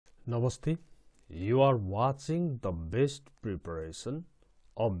Namaste. You are watching the best preparation,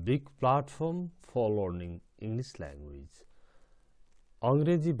 a big platform for learning English language.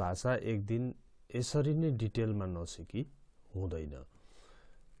 अंग्रेजी भाषा एक दिन यसरी नै डिटेलमा नसिकी हुँदैन।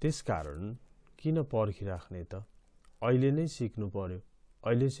 त्यसकारण किन पर्खिराख्ने त? अहिले नै सिक्नु पर्यो।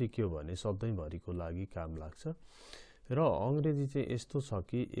 अहिले सिक्यो भने सधैँभरिको लागि काम लाग्छ। र अंग्रेजी चाहिँ यस्तो छ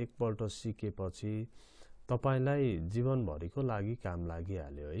कि एकपल्ट सिकेपछि तपाईलाई जीवनभरिको लागि काम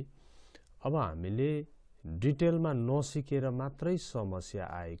लागिहाल्यो है। अब हामीले डिटेलमा नसिकेर मात्रै समस्या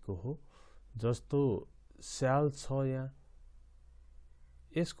आएको हो। जस्तो स्याल छ यहाँ,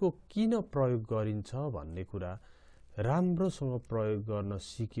 यसको किन प्रयोग गरिन्छ भन्ने कुरा राम्रोसँग प्रयोग गर्न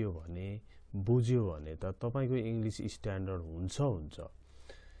सिक्यो भने, बुझ्यो भने त तपाईको इंग्लिश स्ट्यान्डर्ड हुन्छ।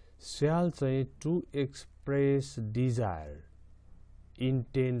 स्याल चाहिँ to express desire,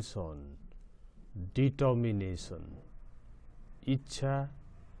 intention, determination, इच्छा,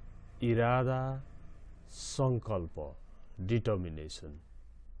 इरादा, संकल्प, डिटर्मिनेसन।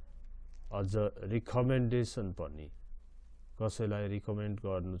 अझ रिकमेन्डेसन पनि, कसैलाई रिकमेन्ड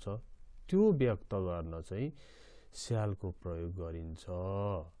गर्नु छ त्यो व्यक्त गर्न चाहिँ स्यालको प्रयोग गरिन्छ।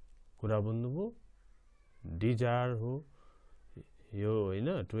 कुरा बुझ्नुभयो? डिजायर हो यो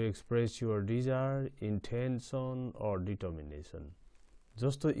हैन, to express your desire, intention or determination.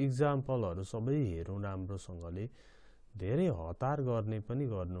 जस्तो इक्जाम्पलहरु सबै हेरौं राम्रोसँगले। धेरै हतार गर्ने पनि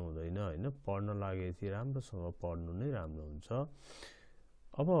गर्नु हुँदैन हैन, पढ्न लागेपछि राम्रोसँग पढ्नु नै राम्रो हुन्छ।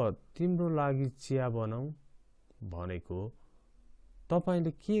 अब तिम्रो लागि चिया बनाऊ भनेको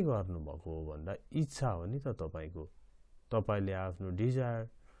तपाईले के गर्नु भएको हो भन्दा इच्छा हो नि त तपाईको। तपाईले आफ्नो डिजायर,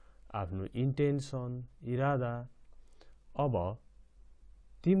 आफ्नो इन्टेन्सन, इरादा। अब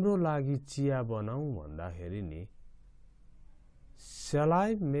तिम्रो लागि चिया बनाऊ भन्दाखेरि नि Shall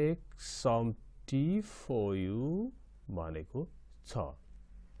I make some tea for you भनेको छ।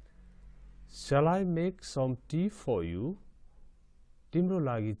 Shall I make some tea for you? तिम्रो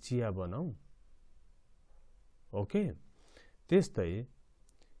लागि चिया बनाऊ। ओके। त्यस्तै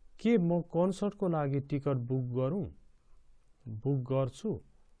के म कन्सर्टको लागि टिकट बुक गरौँ? बुक गर्छु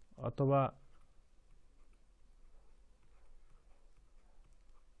अथवा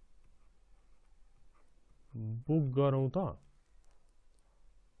बुक गरौँ त?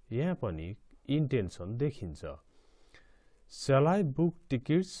 यहाँ पनि इन्टेन्सन देखिन्छ। Shall I book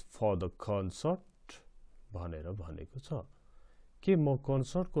tickets for the concert भनेर भनेको छ। के म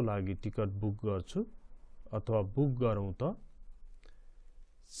कन्सर्टको लागि टिकट बुक गर्छु अथवा बुक गरौँ त?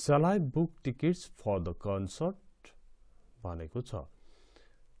 Shall I book tickets for the concert भनेको छ।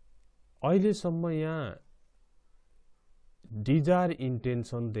 अहिलेसम्म यहाँ डिजायर,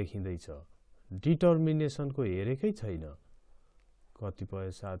 इन्टेन्सन देखिँदैछ। डिटर्मिनेसनको हेरेकै छैन। कतिपय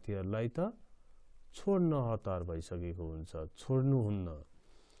साथीहरुलाई त छोड्न हतार भइसकेको हुन्छ, छोड्नुहुन्न।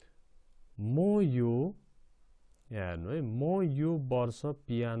 म यो वर्ष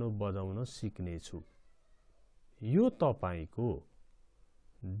पियानो बजाउन सिक्ने छु। यो तपाईको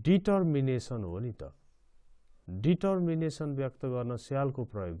डिटर्मिनेसन हो नि त। डिटर्मिनेसन व्यक्त गर्न स्यालको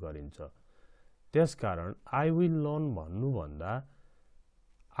प्रयोग गरिन्छ। त्यसकारण I will learn भन्नु भन्दा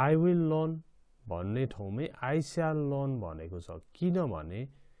I will learn भन्ने ठाउँमै I shall learn भनेको छ। किनभने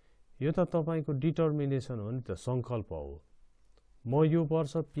यो त तपाईको डिटर्मिनेसन हो नि त, संकल्प हो। म यो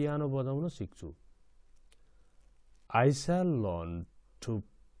वर्ष पियानो बजाउन सिक्छु। I shall learn to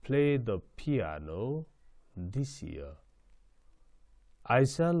play the piano this year. I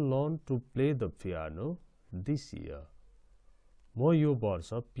shall learn to play the piano this year. म यो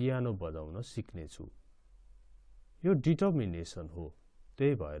वर्ष पियानो बजाउन सिक्ने छु। यो डिटर्मिनेसन हो,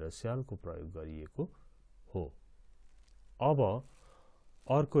 त्यही भएर स्यालको प्रयोग गरिएको हो। अब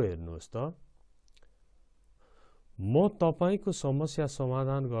अर्को हेर्नुहोस् त। म तपाईको समस्या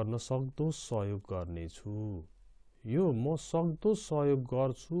समाधान गर्न सक्दो सहयोग गर्नेछु। यो म सक्दो सहयोग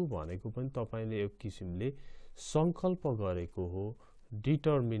गर्छु भनेको पनि तपाईले एक किसिमले संकल्प गरेको हो,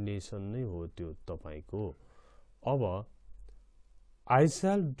 डिटर्मिनेसन नै हो त्यो तपाईको। अब I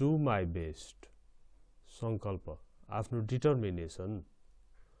shall do my best, संकल्प, आफ्नो determination.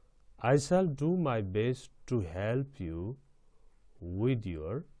 I shall do my best to help you with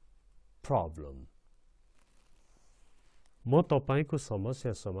your problem. म तपाईको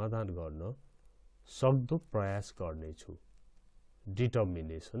समस्या समाधान गर्न सक्दो प्रयास गर्नेछु।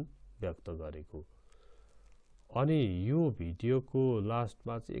 डिटर्मिनेसन व्यक्त गरेको। अनि यो भिडियोको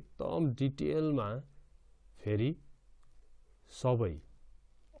लास्टमा चाहिँ एकदम डिटेलमा फेरि सबै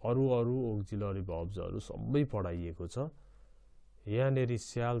अरु ऑक्सिलरी भर्ब्सहरु सबै पढाइएको छ। यहाँनेरि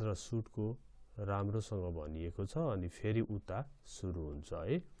स्याल र सुटको राम्रोसँग भनिएको छ। अनि फेरि उता सुरु हुन्छ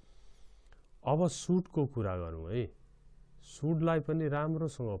है। अब सुटको कुरा गरौँ है। सुडलाई पनि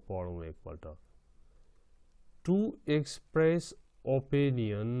राम्रोसँग पढौं एकपल्ट। To express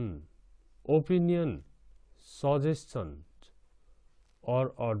opinion, opinion, suggestion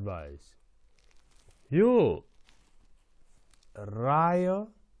और एडभाइस। यो राय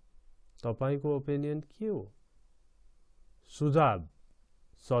तपाईको ओपिनियन के हो? सुझाव,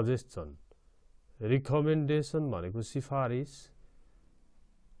 सजेसन, रिकमेन्डेसन भनेको सिफारिस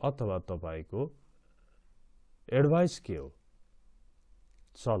अथवा तपाईको एडभाइस के हो?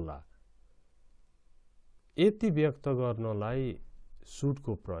 सल्लाह। यति व्यक्त गर्नलाई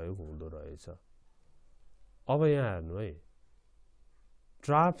सुडको प्रयोग हुँदो रहेछ। अब यहाँ हेर्नु है,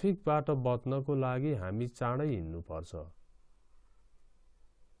 ट्राफिकबाट बच्नको लागि हामी चाँडै हिँड्नु पर्छ।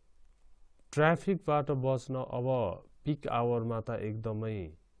 ट्राफिकबाट बच्न अब पिक आवरमा त एकदमै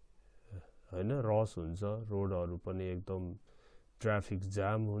हैन रस हुन्छ, रोडहरु पनि एकदम ट्राफिक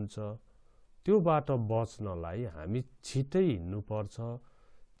जाम हुन्छ। त्योबाट बच्नलाई हामी छिटै हिँड्नु पर्छ,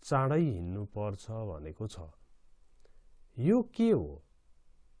 चाँडै हिँड्नु पर्छ भनेको छ। यो के हो?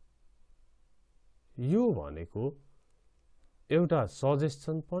 यो भनेको एउटा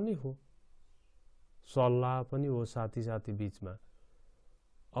सजेसन पनि हो, सल्लाह पनि हो साथी बीचमा।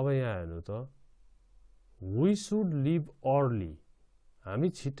 अब यहाँ हेर्नु त, we should leave early, हामी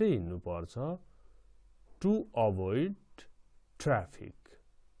छिटै हिँड्नु पर्छ, to avoid traffic,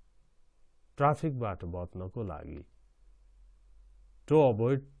 ट्राफिकबाट बच्नको लागि। To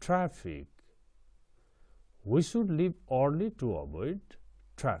avoid traffic, we should leave early to avoid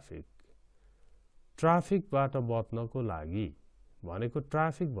traffic, ट्राफिकबाट बच्नको लागि भनेको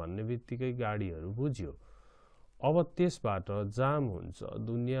ट्राफिक भन्ने बित्तिकै गाडीहरु बुझ्यो। अब त्यसबाट जाम हुन्छ,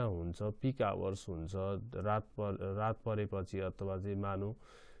 दुनिया हुन्छ, पिक आवर्स हुन्छ, रात परेपछि अथवा चाहिँ मानु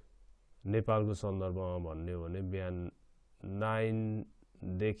नेपालको सन्दर्भमा भन्ने हो भने बिहान 9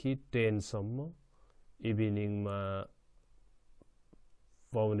 देखि 10 सम्म, इभिनिङमा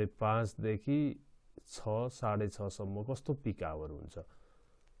पौने 5 देखि 6 साढे 6 सम्म कस्तो पिक आवर हुन्छ।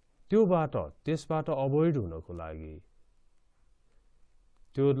 त्यसबाट अभोइड हुनको लागि,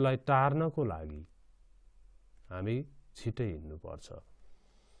 त्योलाई टार्नको लागि हामी छिटै हिँड्नु पर्छ।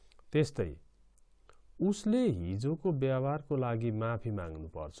 त्यस्तै उसले हिजोको व्यवहारको लागि माफी माग्नु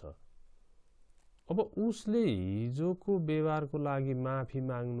पर्छ। अब उसले हिजोको व्यवहारको लागि माफी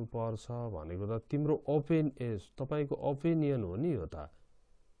माग्नु पर्छ भनेको त तिम्रो तपाईको ओपिनियन हो नि यो त।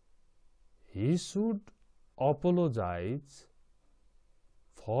 He should apologize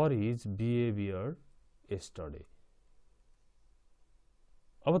for his behavior yesterday।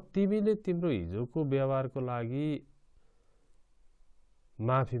 अब तिमीले तिम्रो हिजोको व्यवहारको लागि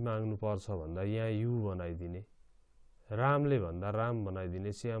माफी माग्नु पर्छ भन्दा यहाँ यु बनाइदिने, रामले भन्दा राम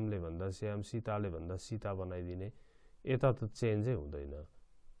बनाइदिने, श्यामले भन्दा श्याम, सीताले भन्दा सीता बनाइदिने, यता त चेन्जै हुँदैन।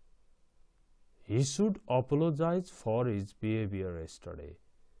 He should apologize for his behavior yesterday,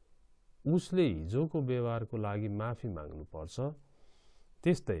 उसले हिजोको व्यवहारको लागि माफी माग्नु पर्छ।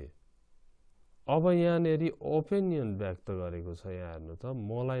 त्यस्तै अब यहाँनेरि ओपिनियन व्यक्त गरेको छ। यहाँ हेर्नु त,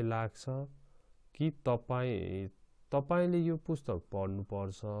 मलाई लाग्छ कि तपाईले यो पुस्तक पढ्नु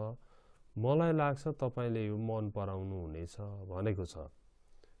पर्छ, मलाई लाग्छ तपाईले यो मन पराउनु हुनेछ भनेको छ।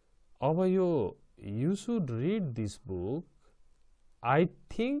 अब यो you should read this book, I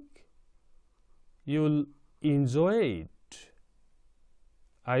think you'll enjoy it,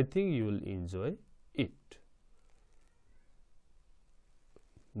 I think you'll enjoy it,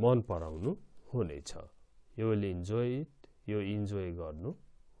 मन पराउनु हुनेछ। You will enjoy it, यो इन्जोय गर्नु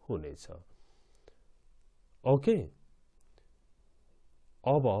हुनेछ। ओके,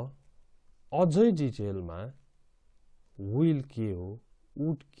 अब अझै डिटेलमा will के हो,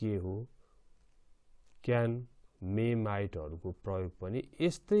 would के हो, can, may, might हरुको प्रयोग पनि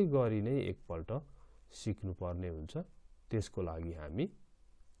यस्तै गरी नै एकपल्ट सिक्नु पर्ने हुन्छ। त्यसको लागि हामी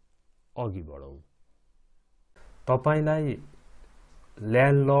अघि बढौं। तपाईलाई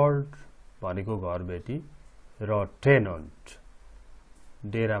ल्यान्डलर्ड भनेको घरबेटी र टेनन्ट,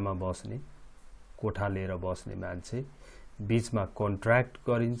 डेरामा बस्ने, कोठा लिएर बस्ने मान्छे बीचमा कन्ट्र्याक्ट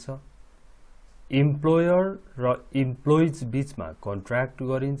गरिन्छ। इम्प्लोयर र इम्प्लोइज बीचमा कन्ट्र्याक्ट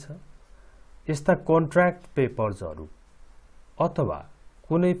गरिन्छ। यस्ता कन्ट्र्याक्ट पेपर्सहरु अथवा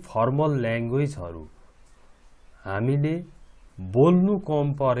कुनै फर्मल ल्याङ्ग्वेजहरु हामीले बोल्नु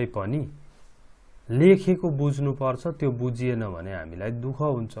कम परे पनि लेखेको बुझ्नु पर्छ। त्यो बुझिएन भने हामीलाई दुःख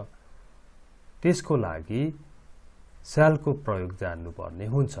हुन्छ। त्यसको लागि स्यालको प्रयोग जान्नु पर्ने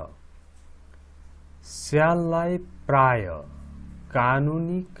हुन्छ। स्याललाई प्राय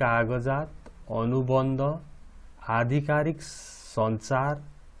कानुनी कागजात, अनुबन्ध, आधिकारिक सञ्चार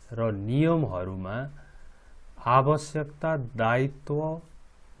र नियमहरुमा आवश्यकता, दायित्व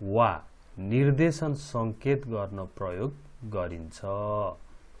वा निर्देशन संकेत गर्न प्रयोग गरिन्छ।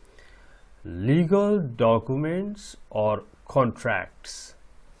 Legal documents or contracts,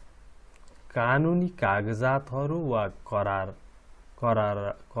 कानुनी कागजातहरू वा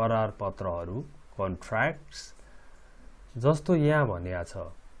करार पत्रहरू, contracts, जस्तो यहाँ भनिएको छ,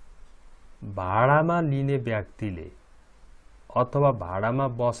 भाडामा लिने व्यक्तिले अथवा भाडामा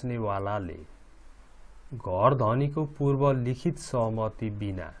बस्नेवालाले घर धनीको पूर्व लिखित सहमति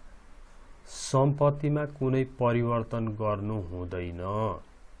बिना सम्पत्तिमा कुनै परिवर्तन गर्नु हुँदैन।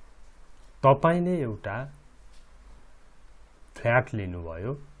 तपाईले एउटा फ्ल्याट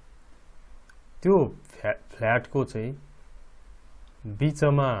लिनुभयो, त्यो फ्ल्याटको चाहिँ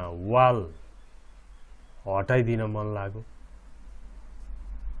बीचमा वाल हटाइदिन मन लाग्यो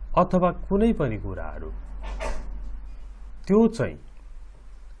अथवा कुनै पनि कुराहरू, त्यो चाहिँ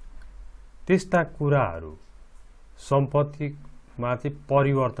त्यस्ता कुराहरू सम्पत्तिमा चाहिँ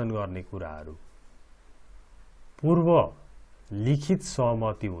परिवर्तन गर्ने कुराहरू पूर्व लिखित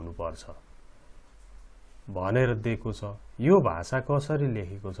सहमति हुनुपर्छ भनेर दिएको छ। यो भाषा कसरी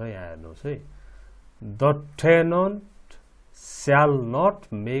लेखेको छ यहाँ हेर्नुहोस् है। The टेनन्ट shall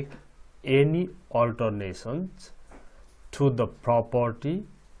not make any alterations to the property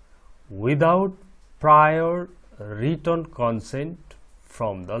without prior written consent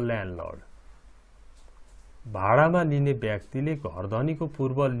from the landlord. भाडामा लिने व्यक्तिले घरधनीको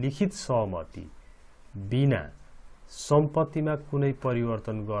पूर्व लिखित सहमति बिना सम्पत्तिमा कुनै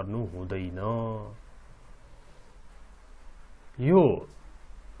परिवर्तन गर्नु हुँदैन। यो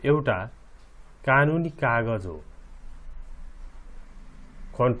एउटा कानुनी कागज हो,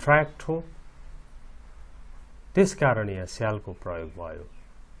 कन्ट्र्याक्ट हो, त्यसकारण यहाँ स्यालको प्रयोग भयो,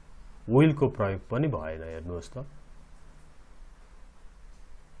 विलको प्रयोग पनि भएन। हेर्नुहोस् त,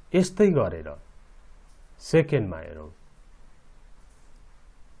 यस्तै गरेर सेकेन्डमा हेरौँ,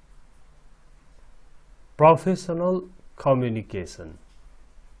 प्रोफेसनल कम्युनिकेसन,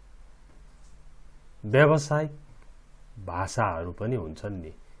 व्यावसायिक भाषाहरू पनि हुन्छन्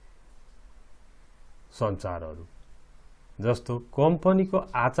नि, सञ्चारहरू, जस्तो कम्पनीको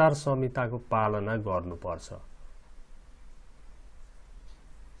आचार संहिताको पालना गर्नुपर्छ।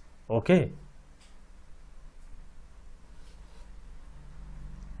 Okay,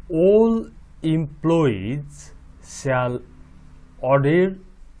 all employees shall adhere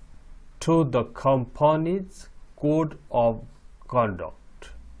to the company's code of conduct.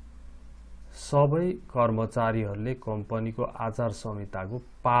 सबै कर्मचारीहरूले कम्पनीको आचार संहिताको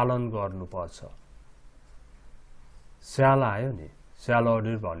पालन गर्नुपर्छ। स्याल आयो नि, स्याल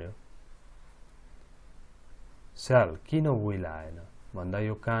अडिर भन्यो। स्याल किन विल आएन भन्दा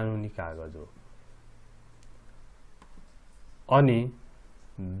यो कानुनी कागज हो। अनि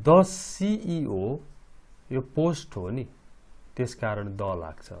द सीईओ, यो पोस्ट हो नि, त्यसकारण द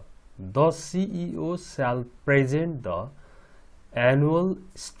लाग्छ। The CEO shall present the annual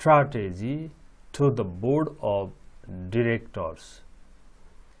strategy to the board of directors.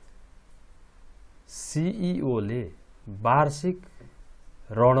 CEO ले वार्षिक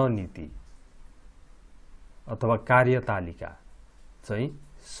रणनीति अथवा कार्यतालिका चाहिँ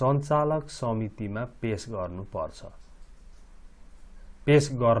सञ्चालक समितिमा पेश गर्नुपर्छ, पेश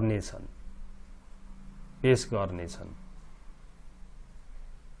गर्नेछन्।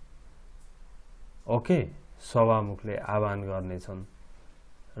 ओके, सभामुखले आह्वान गर्नेछन्,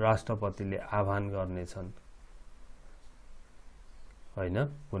 राष्ट्रपतिले आह्वान गर्नेछन्, हैन,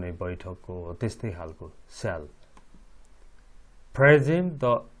 कुनै बैठकको हो त्यस्तै खालको। स्याल present the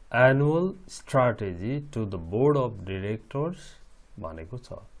annual strategy to the board of directors भनेको छ।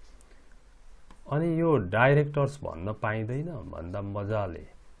 अनि यो डाइरेक्टर्स भन्न पाइँदैन भन्दा मजाले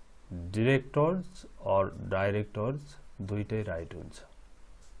डिरेक्टर्स और डाइरेक्टर्स दुईटै राइट हुन्छ।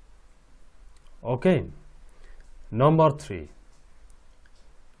 ओके, नम्बर 3,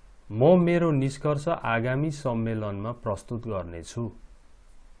 म मेरो निष्कर्ष आगामी सम्मेलनमा प्रस्तुत गर्नेछु।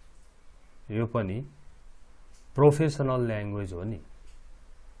 यो पनि प्रोफेसनल ल्याङ्ग्वेज हो नि।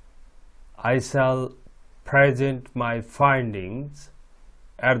 I shall present my findings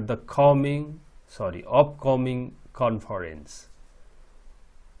at the upcoming conference.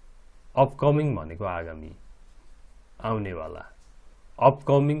 Upcoming भनेको आगामी, आउनेवाला।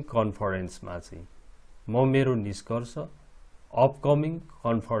 अपकमिङ कन्फरेन्समा चाहिँ म मेरो निष्कर्ष अपकमिङ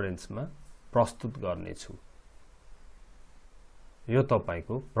कन्फरेन्समा प्रस्तुत गर्नेछु। यो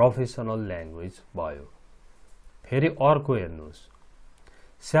तपाईको प्रोफेसनल ल्याङ्ग्वेज भयो। फेरि अर्को हेर्नुहोस्,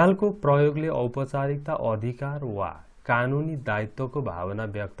 स्यालको प्रयोगले औपचारिकता, अधिकार वा कानुनी दायित्वको भावना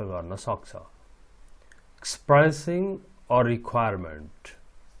व्यक्त गर्न सक्छ। एक्सप्रेसिङ अ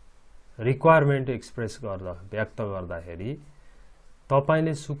रिक्वायरमेन्ट एक्सप्रेस गर्दा व्यक्त गर्दाखेरि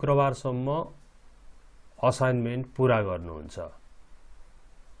तपाईले शुक्रबारसम्म असाइनमेन्ट पूरा गर्नुहुन्छ।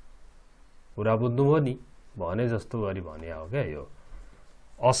 पूरा बुझ्नुभयो नि, भने जस्तो गरी भने हो क्या यो।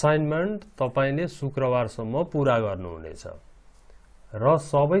 असाइनमेन्ट तपाईले शुक्रबारसम्म पूरा गर्नुहुनेछ र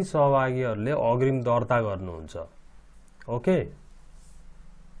सबै सहभागीहरूले अग्रिम दर्ता गर्नुहुन्छ। ओके,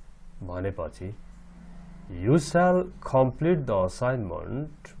 भनेपछि You shall complete the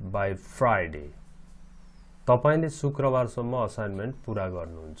assignment by Friday. तपाईले शुक्रबारसम्म असाइनमेन्ट पूरा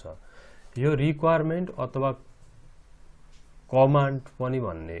गर्नुहुन्छ। यो रिक्वायरमेन्ट अथवा कमान्ड पनि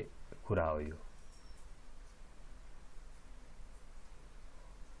भन्ने कुरा हो यो।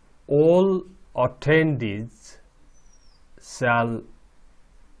 All attendees shall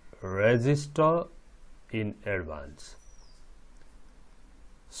register in advance.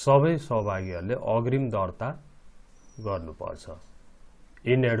 सबै सहभागीहरूले अग्रिम दर्ता गर्नुपर्छ।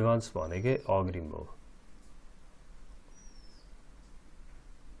 इन एडभान्स भनेकै अग्रिम हो।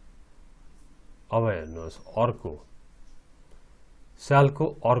 अब हेर्नुहोस् अर्को स्यालको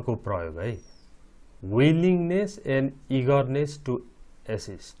अर्को प्रयोग है, willingness and eagerness to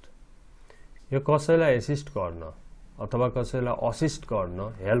assist. यो कसैलाई एसिस्ट गर्न अथवा कसैलाई असिस्ट गर्न,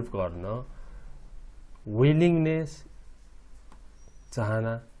 हेल्प गर्न, विलिङनेस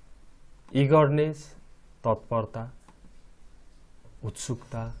चाहना, इगरनेस तत्परता,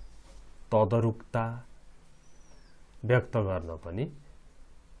 उत्सुकता, तदरुकता व्यक्त गर्न पनि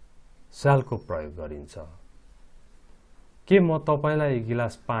स्यालको प्रयोग गरिन्छ। के म तपाईलाई एक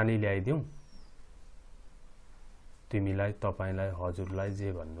गिलास पानी ल्याइदिउँ? तिमीलाई, तपाईलाई, हजुरलाई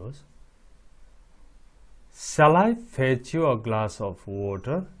जे भन्नुहोस्। Shall I fetch you a glass of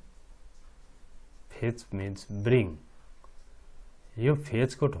water? Fetch means bring. यो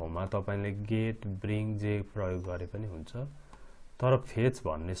फेच को ठाउँमा तपाईले गेट, ब्रिङ जे प्रयोग गरे पनि हुन्छ, तर फेच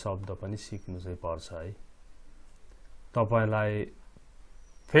भन्ने शब्द पनि सिक्नु चाहिँ पर्छ है। तपाईलाई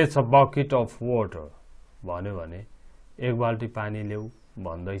fetch a bucket of water भन्यो भने एक बाल्टी पानी ल्याऊ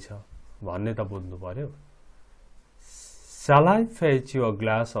भन्दैछ भन्ने त बुझ्नु पर्यो। Shall I fetch you a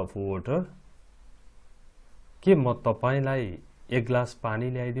glass of water? के म तपाईलाई एक ग्लास पानी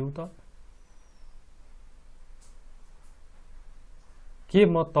ल्याइदिउँ त? के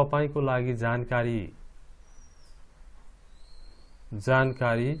म तपाईको लागि जानकारी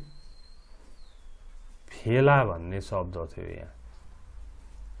फेला भन्ने शब्द थियो यहाँ।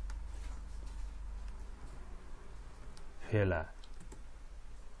 फेला,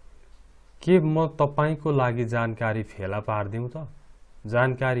 के म तपाईको लागि जानकारी फेला पार्दिउँ त?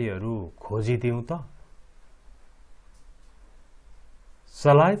 जानकारीहरू खोजिदिउँ त?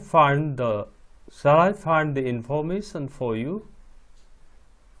 Shall I find the information for you?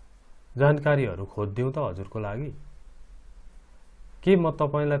 जानकारीहरू खोज्दिउँ त हजुरको लागि? के म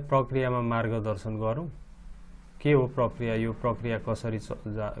तपाईलाई प्रक्रियामा मार्गदर्शन गरौँ? के हो प्रक्रिया, यो प्रक्रिया कसरी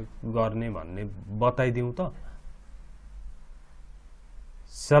गर्ने भन्ने बताइदिउँ त?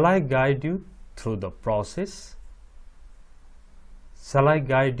 Shall I guide you through the process? Shall I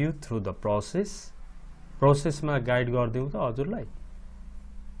guide you through the process? प्रोसेसमा guide गर्दिउँ त हजुरलाई?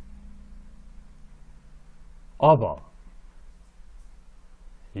 अब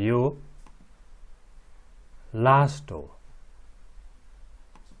यो लास्ट हो।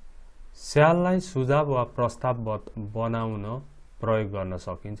 स्याललाई सुझाव वा प्रस्ताव बनाउन प्रयोग गर्न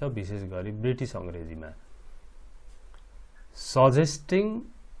सकिन्छ, विशेष गरी ब्रिटिश अंग्रेजीमा। सजेस्टिङ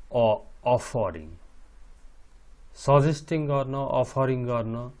or offering, सजेस्टिङ गर्न, अफरिङ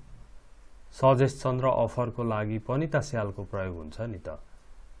गर्न, सजेसन र अफरको लागि पनि त स्यालको प्रयोग हुन्छ नि त।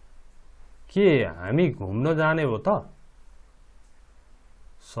 के हामी घुम्न जाने हो त?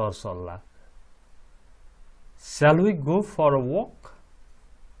 सरसल्लाह। Shall we go for a walk?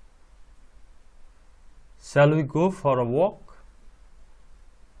 Shall we go for a walk?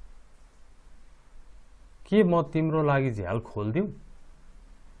 के म तिम्रो लागि झ्याल खोल्दिउँ?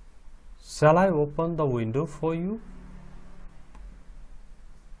 Shall I open the window for you?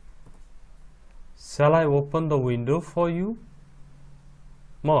 Shall I open the window for you?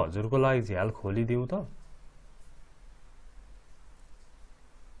 म हजुरको लागि झ्याल खोलिदिउँ त?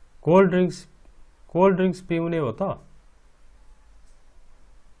 कोल्ड ड्रिंक्स पिउने हो त?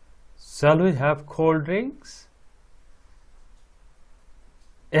 Shall we have cold drinks?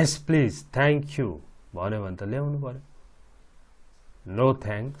 Yes please, thank you भन्यो भने त ल्याउनु पर्यो। No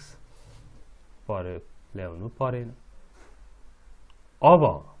thanks पर्यो, ल्याउनु परेन। अब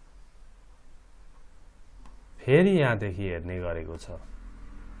फेरि यहाँदेखि हेर्ने गरेको छ।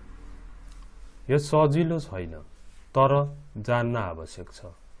 यो सजिलो छैन, तर जान्न आवश्यक छ।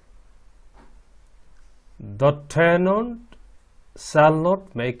 The tenant shall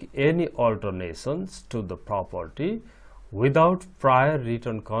not make any alterations to the property without prior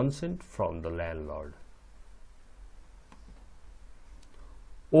written consent from the landlord.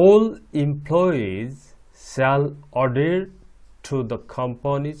 All employees shall adhere to the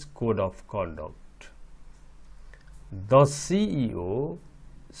company's code of conduct. The CEO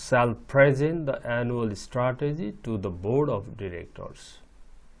shall present the annual strategy to the board of directors.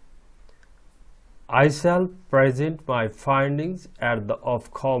 I shall present my findings at the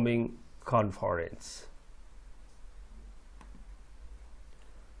upcoming conference.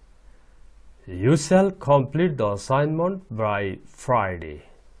 You shall complete the assignment by Friday.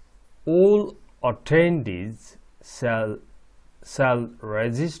 All attendees shall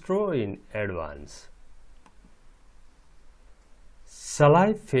register in advance. Shall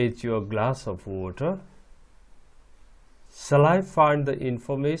I fetch you a glass of water? Shall I find the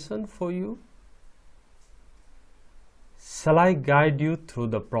information for you? Shall I guide you through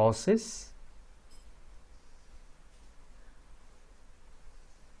the process?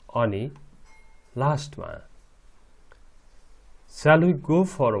 Ani last one. Shall we go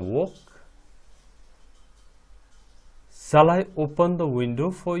for a walk? Shall I open the window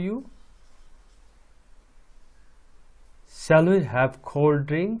for you? Shall we have cold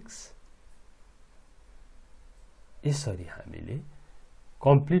drinks? यसरी हामीले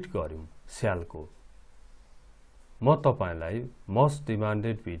complete गर्यौं स्यालको। म तपाईलाई most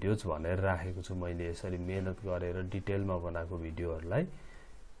demanded videos भनेर राखेको छु। मैले यसरी मेहनत गरेर डिटेलमा बनाएको भिडियोहरुलाई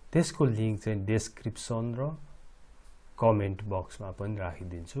त्यसको लिंक चाहिँ डेस्क्रिप्सन र कमेन्ट बक्समा पनि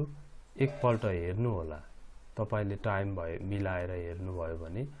राखिदिन्छु। एकपल्ट हेर्नु होला। तपाईले टाइम भए मिलाएर हेर्नु भयो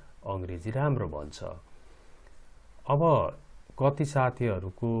भने अंग्रेजी राम्रो बन्छ। अब कति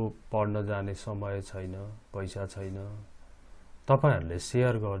साथीहरुको पढ्न जाने समय छैन, पैसा छैन, तपाईहरुले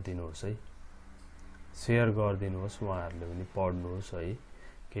शेयर गर्दिनुहोस् है। शेयर गर्दिनुहोस्, उहाँहरुले पनि पढ्नुहोस् है,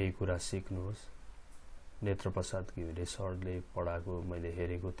 केही कुरा सिक्नुहोस्। नेत्र प्रसाद घिमिरे सरले पढाएको मैले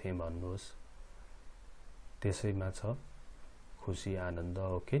हेरेको थिएँ भन्नुहोस्। त्यसैमा छ खुशी आनन्द।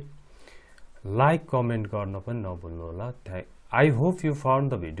 ओके, लाइक कमेन्ट गर्न पनि नभुल्नु होला। I hope you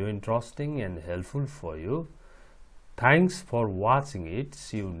found the video interesting and helpful for you. Thanks for watching it.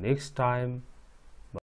 See you next time.